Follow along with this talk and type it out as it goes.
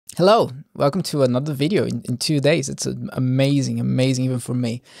Hello, welcome to another video in 2 days. It's amazing even for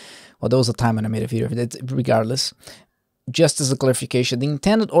me. Well, there was a time when I made a video, regardless. Just as a clarification, the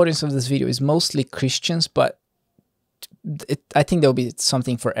intended audience of this video is mostly Christians, but I think there'll be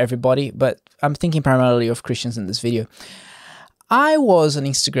something for everybody, but I'm thinking primarily of Christians in this video. I was on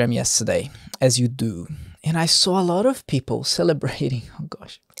Instagram yesterday, as you do, and I saw a lot of people celebrating,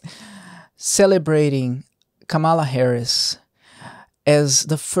 celebrating Kamala Harris as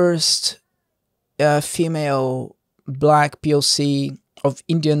the first female black POC of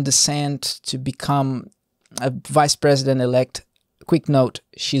Indian descent to become a vice president-elect. Quick note,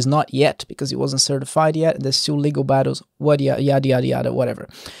 she's not yet because it wasn't certified yet. There's still legal battles, yada, yada, yada, whatever.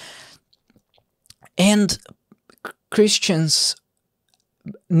 And Christians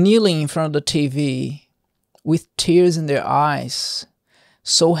kneeling in front of the TV with tears in their eyes,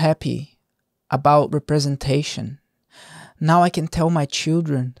 so happy about representation. Now I can tell my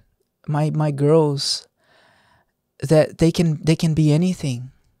children, my girls, that they can be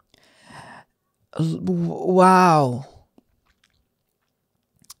anything. Wow.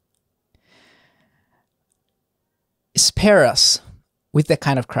 Spare us with that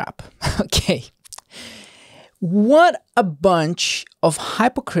kind of crap. Okay. What a bunch of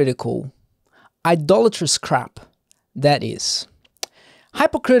hypocritical, idolatrous crap that is.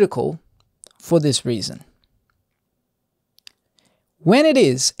 Hypocritical for this reason. When it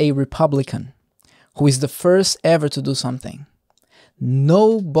is a Republican who is the first ever to do something,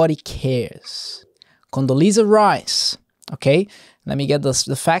 nobody cares. Condoleezza Rice, okay? Let me get the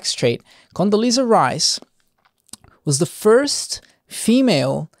facts straight. Condoleezza Rice was the first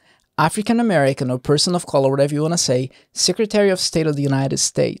female African-American or person of color, whatever you want to say, Secretary of State of the United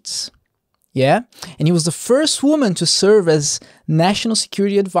States. Yeah? And he was the first woman to serve as National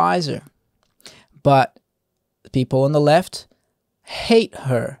Security Advisor. But people on the left hate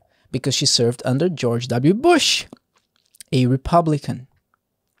her because she served under George W. Bush, a Republican.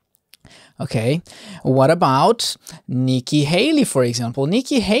 Okay, what about Nikki Haley, for example?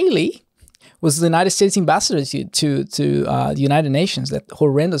 Nikki Haley was the United States ambassador to the United Nations, that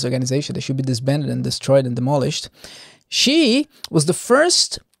horrendous organization that should be disbanded and destroyed and demolished. She was the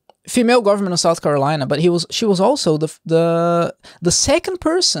first female governor of South Carolina, but she was also the second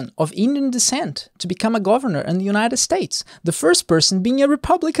person of Indian descent to become a governor in the United States. The first person being a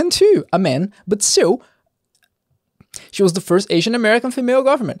Republican too, a man, but still, she was the first Asian American female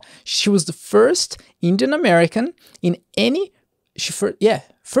governor. She was the first Indian American in any,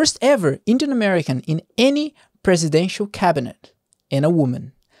 first ever Indian American in any presidential cabinet, and a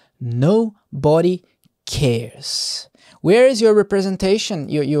woman. Nobody cares. Where is your representation,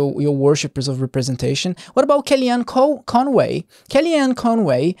 your worshippers of representation? What about Kellyanne Conway? Kellyanne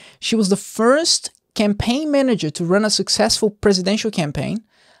Conway, she was the first campaign manager to run a successful presidential campaign.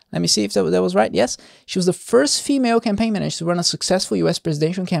 Let me see if that was right. Yes, she was the first female campaign manager to run a successful U.S.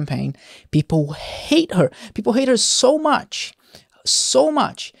 presidential campaign. People hate her. People hate her so much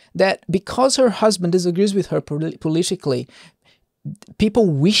that because her husband disagrees with her politically, people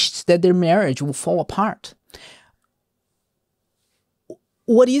wished that their marriage would fall apart.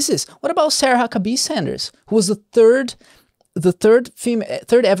 What is this? What about Sarah Huckabee Sanders, who was the third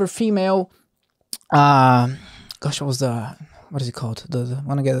ever female, what is it called?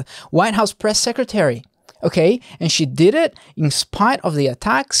 The White House press secretary. Okay, and she did it in spite of the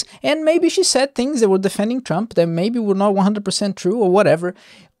attacks, and maybe she said things that were defending Trump that maybe were not 100% true or whatever.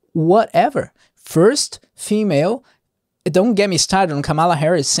 Whatever. First female. Don't get me started on Kamala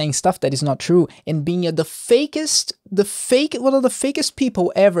Harris saying stuff that is not true and being one of the fakest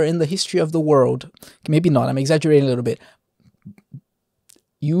people ever in the history of the world. Maybe not, I'm exaggerating a little bit.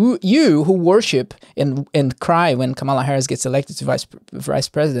 You who worship and cry when Kamala Harris gets elected to vice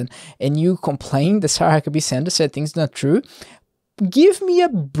president, and you complain that Sarah Huckabee Sanders said things not true, give me a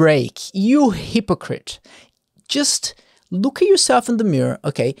break, you hypocrite. Just look at yourself in the mirror,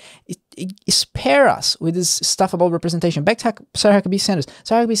 okay? Spare us with this stuff about representation. Back to Sarah Huckabee Sanders.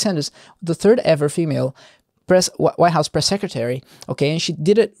 Sarah Huckabee Sanders, the third ever female White House press secretary, okay? And she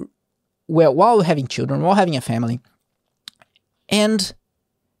did it while having children, while having a family. And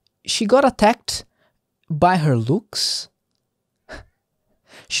she got attacked by her looks.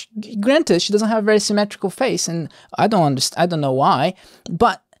 Granted, she doesn't have a very symmetrical face, and I don't know why,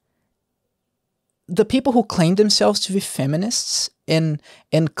 but the people who claim themselves to be feminists and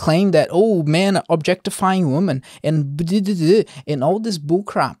claim that, oh, men objectifying women and all this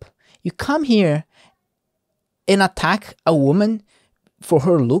bullcrap. You come here and attack a woman for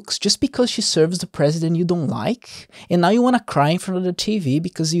her looks just because she serves the president you don't like, and now you want to cry in front of the TV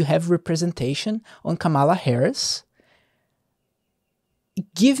because you have representation on Kamala Harris?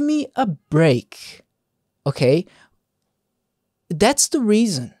 Give me a break, okay? That's the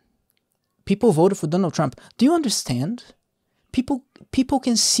reason people voted for Donald Trump. Do you understand? People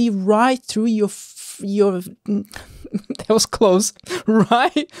can see right through your that was close,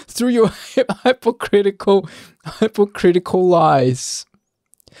 right through your hypocritical lies.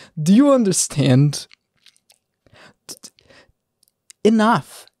 Do you understand?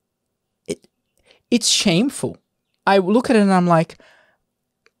 Enough. It's shameful. I look at it and I'm like,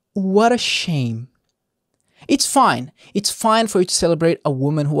 what a shame. It's fine. It's fine for you to celebrate a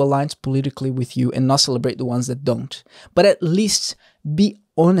woman who aligns politically with you and not celebrate the ones that don't. But at least be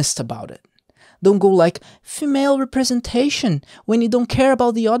honest about it. Don't go like female representation when you don't care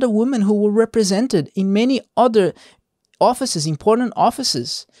about the other women who were represented in many other offices, important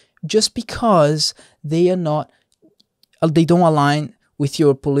offices, just because they don't align with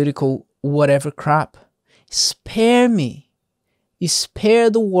your political whatever crap. Spare me. You spare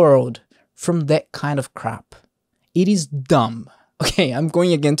the world from that kind of crap. It is dumb. Okay, I'm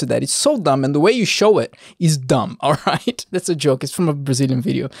going again to that. It's so dumb, and the way you show it is dumb, all right? That's a joke. It's from a Brazilian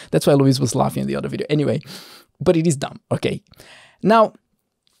video. That's why Luis was laughing in the other video. Anyway, but it is dumb, okay? Now,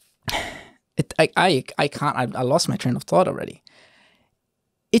 I lost my train of thought already.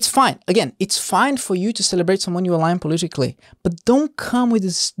 It's fine. Again, it's fine for you to celebrate someone you align politically, but don't come with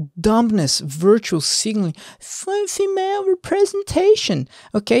this dumbness, virtual signaling, female representation,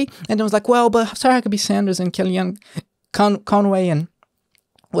 okay? And I was like, well, but Sarah Huckabee Sanders and Kellyanne Conway and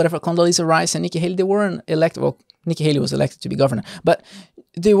whatever, Condoleezza Rice and Nikki Haley, they weren't elected. Well, Nikki Haley was elected to be governor, but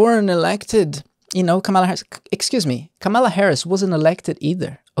they weren't elected. You know, Kamala Harris wasn't elected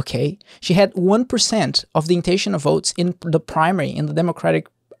either, okay? She had 1% of the intention of votes in the primary, in the Democratic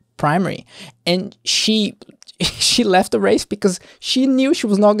primary, and she left the race because she knew she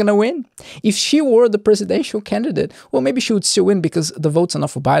was not going to win. If she were the presidential candidate, well, maybe she would still win because the votes are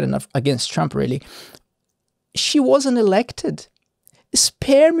not for Biden, against Trump, really. She wasn't elected.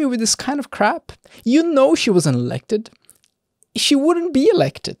 Spare me with this kind of crap. You know she wasn't elected. She wouldn't be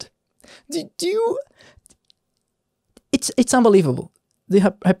elected. It's unbelievable.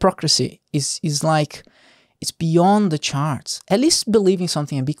 The hypocrisy is like, it's beyond the charts. At least believe in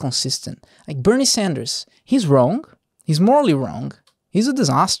something and be consistent. Like Bernie Sanders, he's wrong. He's morally wrong. He's a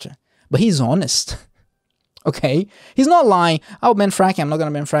disaster. But he's honest. Okay? He's not lying. I'll ban fracking. I'm not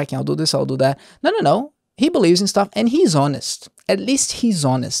going to ban fracking. I'll do this. I'll do that. No. He believes in stuff and he's honest. At least he's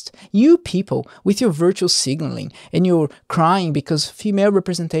honest. You people with your virtual signaling and you're crying because female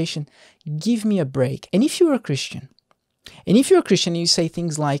representation, give me a break. And if you're a Christian, and you say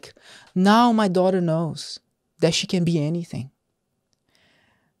things like, now my daughter knows that she can be anything.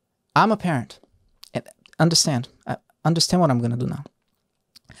 I'm a parent. And understand what I'm going to do now.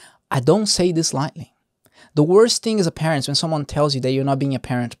 I don't say this lightly. The worst thing as a parent is when someone tells you that you're not being a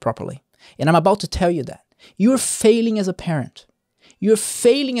parent properly. And I'm about to tell you that. You're failing as a parent. You're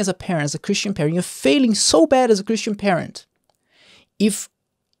failing as a parent, as a Christian parent. You're failing so bad as a Christian parent. If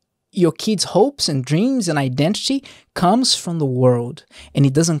your kid's hopes and dreams and identity comes from the world and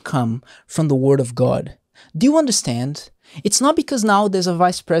it doesn't come from the Word of God. Do you understand? It's not because now there's a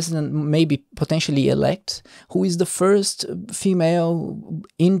vice president, maybe potentially elect, who is the first female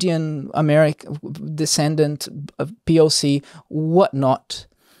Indian American descendant of POC, whatnot.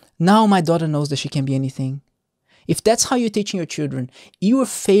 Now my daughter knows that she can be anything. If that's how you're teaching your children, you are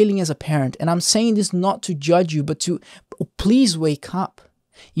failing as a parent. And I'm saying this not to judge you, but to please wake up.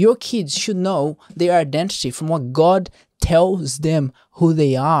 Your kids should know their identity from what God tells them who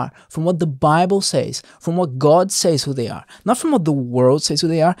they are, from what the Bible says, from what God says who they are, not from what the world says who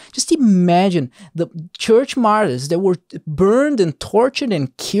they are. Just imagine the church martyrs that were burned and tortured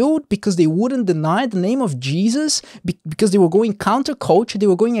and killed because they wouldn't deny the name of Jesus, because they were going counterculture, they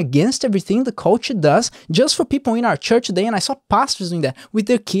were going against everything the culture does, just for people in our church today. And I saw pastors doing that with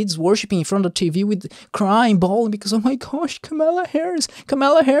their kids worshiping in front of the TV, with crying, bawling because, oh my gosh, Kamala Harris,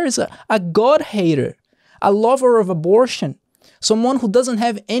 a God hater, a lover of abortion, someone who doesn't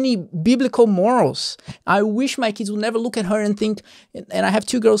have any biblical morals. I wish my kids would never look at her and think, and I have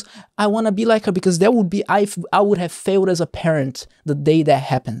 2 girls, I want to be like her, because that would be, I would have failed as a parent the day that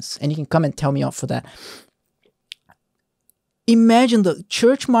happens. And you can come and tell me off for that. Imagine the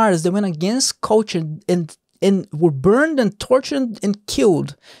church martyrs that went against culture and were burned and tortured and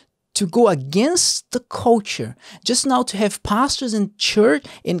killed to go against the culture. Just now to have pastors in church,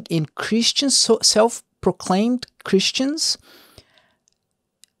 in Christians, self-proclaimed Christians,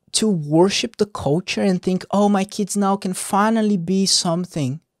 to worship the culture and think, oh, my kids now can finally be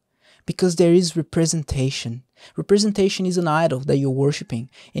something because there is representation. Representation is an idol that you're worshiping,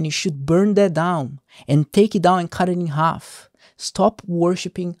 and you should burn that down and take it down and cut it in half Stop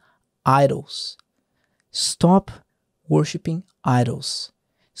worshiping idols. Stop worshiping idols.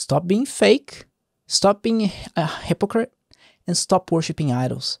 Stop being fake. Stop being a hypocrite. And stop worshiping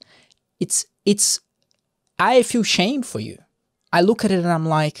idols. I feel shame for you. I look at it and I'm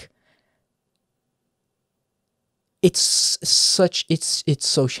like, it's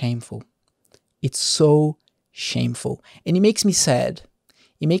so shameful. It's so shameful. And it makes me sad.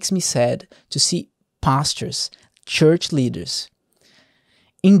 It makes me sad to see pastors, church leaders,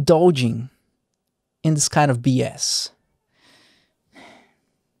 indulging in this kind of BS.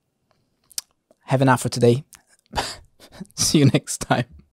 Have enough for today. See you next time.